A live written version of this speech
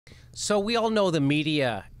So we all know the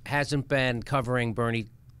media hasn't been covering Bernie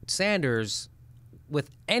Sanders with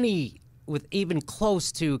even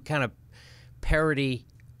close to kind of parity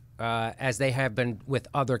as they have been with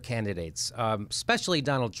other candidates, especially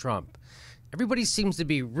Donald Trump. Everybody seems to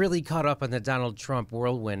be really caught up in the Donald Trump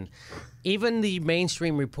whirlwind. Even the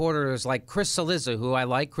mainstream reporters like Chris Cillizza, who I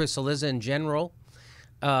like Chris Cillizza in general,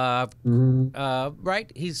 right?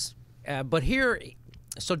 But here,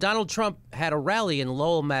 so Donald Trump had a rally in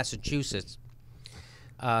Lowell, Massachusetts,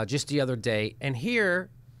 just the other day, and here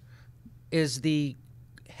is the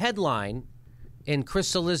headline in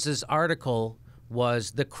Chris Cillizza's article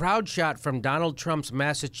was the crowd shot from Donald Trump's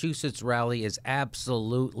Massachusetts rally is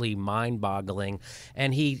absolutely mind-boggling.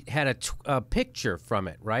 And he had a picture from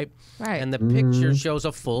it, right? Right. And the picture shows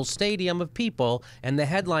a full stadium of people, and the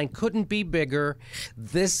headline couldn't be bigger.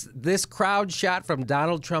 This crowd shot from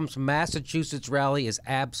Donald Trump's Massachusetts rally is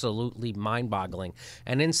absolutely mind-boggling.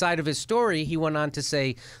 And inside of his story, he went on to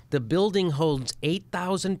say, the building holds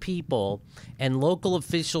 8,000 people, and local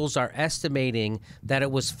officials are estimating that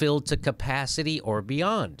it was filled to capacity or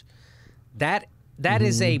beyond. That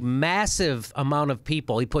is a massive amount of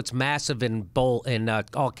people. He puts massive in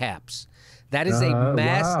all caps. That is a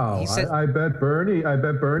massive. Wow. He said, I bet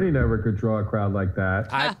Bernie never could draw a crowd like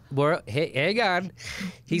that. Hang on.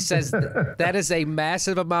 He says that is a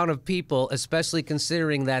massive amount of people, especially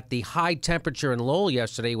considering that the high temperature in Lowell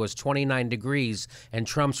yesterday was 29 degrees, and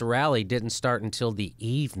Trump's rally didn't start until the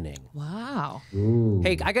evening. Wow. Ooh.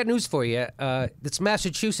 Hey, I got news for you. It's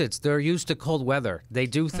Massachusetts. They're used to cold weather. They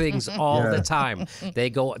do things all the time. They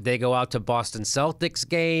go out to Boston Celtics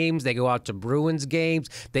games. They go out to Bruins games.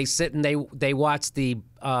 They sit and they watch the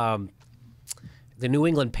New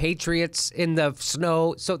England Patriots in the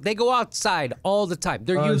snow. So they go outside all the time.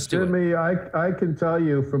 They're used to it. Jimmy, I can tell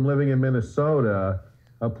you from living in Minnesota,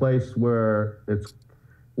 a place where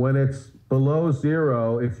when it's below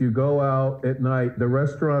zero, if you go out at night, the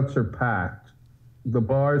restaurants are packed. The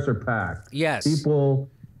bars are packed. Yes. People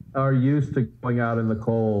are used to going out in the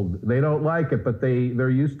cold. They don't like it, but they're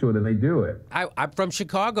used to it and they do it. I'm from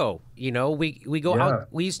Chicago. You know, we go out.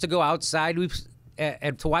 We used to go outside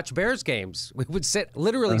and to watch Bears games. We would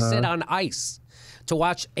literally sit on ice to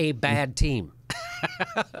watch a bad team.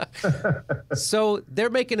 So they're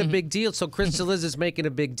making a big deal. So Chris Cillizza is making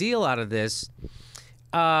a big deal out of this.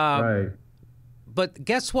 Right. But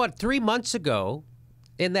guess what? 3 months ago,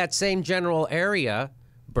 in that same general area,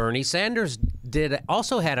 Bernie Sanders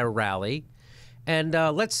also had a rally. And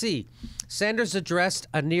let's see. Sanders addressed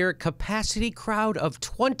a near capacity crowd of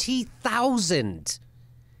 20,000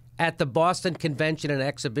 at the Boston Convention and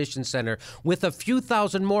Exhibition Center, with a few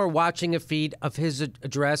thousand more watching a feed of his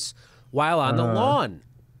address while on the lawn.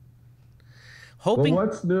 Hoping. Well,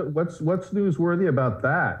 what's newsworthy about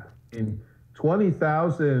that?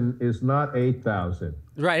 20,000 is not 8,000.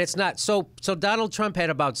 Right, it's not. So Donald Trump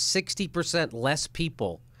had about 60% less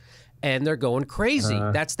people, and they're going crazy.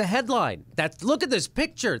 That's the headline. Look at this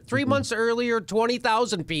picture. 3 months earlier,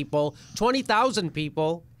 20,000 people,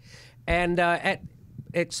 and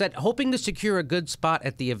it said, hoping to secure a good spot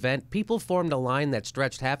at the event, people formed a line that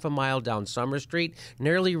stretched half a mile down Summer Street,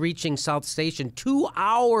 nearly reaching South Station 2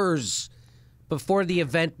 hours before the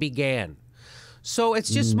event began. So it's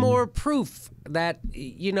just more proof that,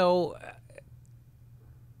 you know,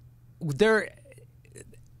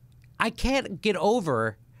 I can't get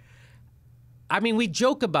over. I mean, we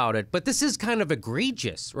joke about it, but this is kind of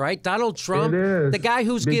egregious, right? Donald Trump, the guy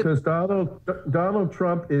who's because Donald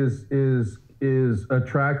Trump is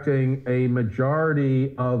attracting a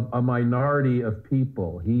majority of a minority of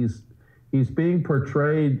people. He's being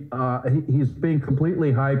portrayed. He's being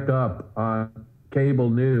completely hyped up on cable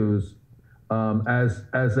news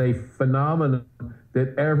as a phenomenon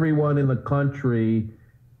that everyone in the country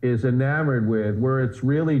is enamored with, where it's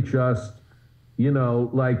really just, you know,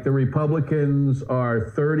 like the Republicans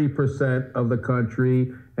are 30% of the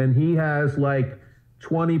country, and he has like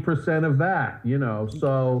 20% of that, you know.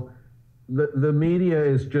 So the media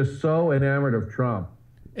is just so enamored of Trump.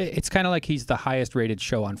 It's kind of like he's the highest rated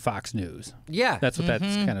show on Fox News. Yeah. That's what that's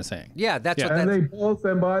kind of saying. Yeah, that's what and that's... they both,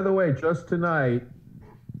 and by the way, just tonight,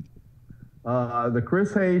 the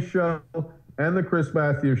Chris Hayes show and the Chris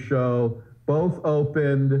Matthews show both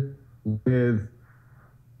opened with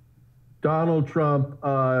Donald Trump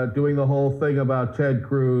doing the whole thing about Ted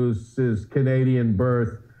Cruz's Canadian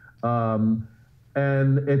birth.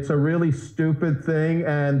 And it's a really stupid thing,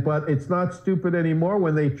 but it's not stupid anymore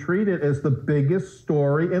when they treat it as the biggest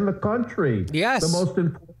story in the country. Yes. The most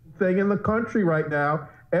important thing in the country right now.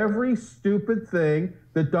 Every stupid thing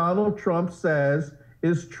that Donald Trump says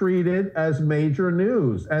is treated as major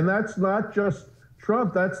news. And that's not just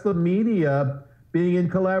Trump. That's the media being in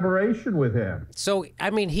collaboration with him. So, I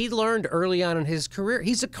mean, he learned early on in his career.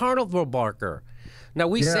 He's a carnival barker. Now,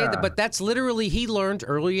 we say that, but that's literally, he learned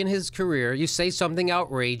early in his career. You say something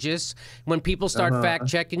outrageous. When people start fact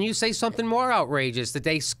checking, you say something more outrageous that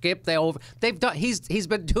they skip, they've done. He's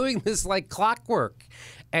been doing this like clockwork.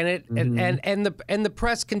 And and the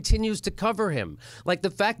press continues to cover him. Like the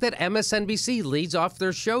fact that MSNBC leads off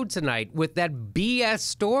their show tonight with that BS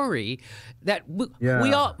story that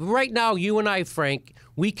we all, right now, you and I, Frank,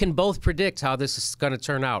 we can both predict how this is going to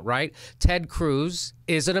turn out, right? Ted Cruz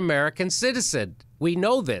is an American citizen. We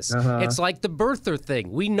know this. It's like the birther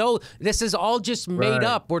thing. We know this is all just made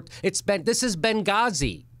up. This is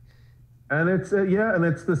Benghazi. And it's and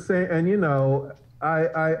it's the same. And you know,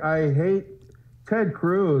 I hate Ted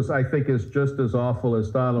Cruz. I think is just as awful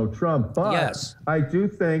as Donald Trump. But I do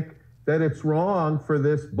think that it's wrong for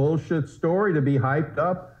this bullshit story to be hyped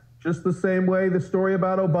up just the same way the story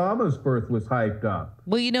about Obama's birth was hyped up.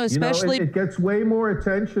 Well, you know, especially it gets way more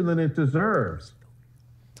attention than it deserves.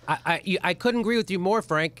 I couldn't agree with you more,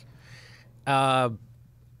 Frank. It's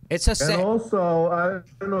a and also, I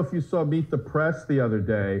don't know if you saw Meet the Press the other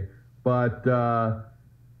day, but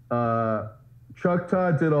Chuck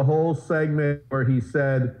Todd did a whole segment where he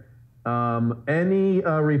said any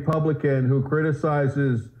Republican who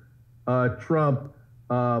criticizes Trump,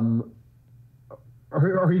 or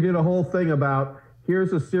he did a whole thing about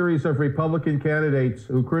here's a series of Republican candidates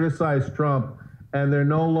who criticize Trump and they're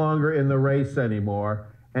no longer in the race anymore.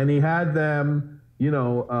 And he had them, you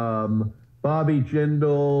know, Bobby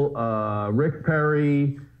Jindal, Rick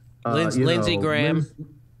Perry, Lindsey Graham,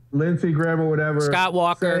 Lindsey Graham or whatever, Scott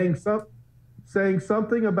Walker, saying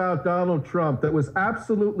something about Donald Trump that was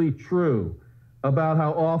absolutely true about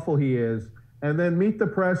how awful he is. And then Meet the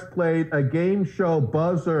Press played a game show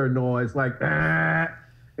buzzer noise like, ah.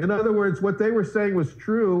 In other words, what they were saying was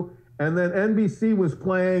true. And then NBC was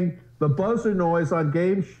playing the buzzer noise on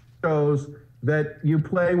game shows that you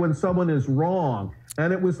play when someone is wrong.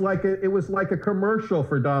 And it was like a commercial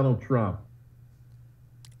for Donald Trump.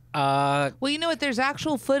 Well, you know what? There's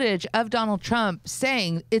actual footage of Donald Trump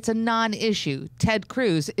saying it's a non-issue. Ted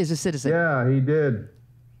Cruz is a citizen. Yeah, he did.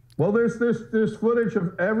 Well, there's footage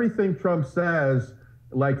of everything Trump says,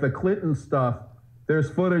 like the Clinton stuff.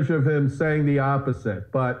 There's footage of him saying the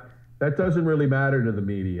opposite, but that doesn't really matter to the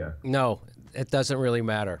media. No, it doesn't really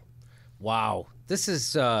matter. Wow, this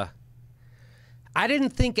is. I didn't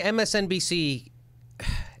think MSNBC.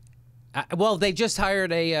 Well, they just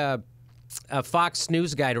hired a Fox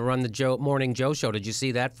News guy to run the Morning Joe show. Did you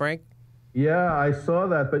see that, Frank? Yeah, I saw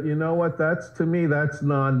that. But you know what? To me, that's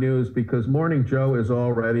non-news because Morning Joe is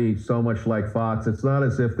already so much like Fox. It's not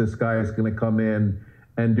as if this guy is going to come in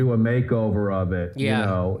and do a makeover of it. Yeah. You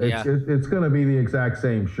know, it's going to be the exact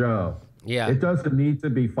same show. Yeah. It doesn't need to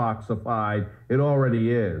be Foxified. It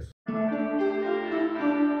already is.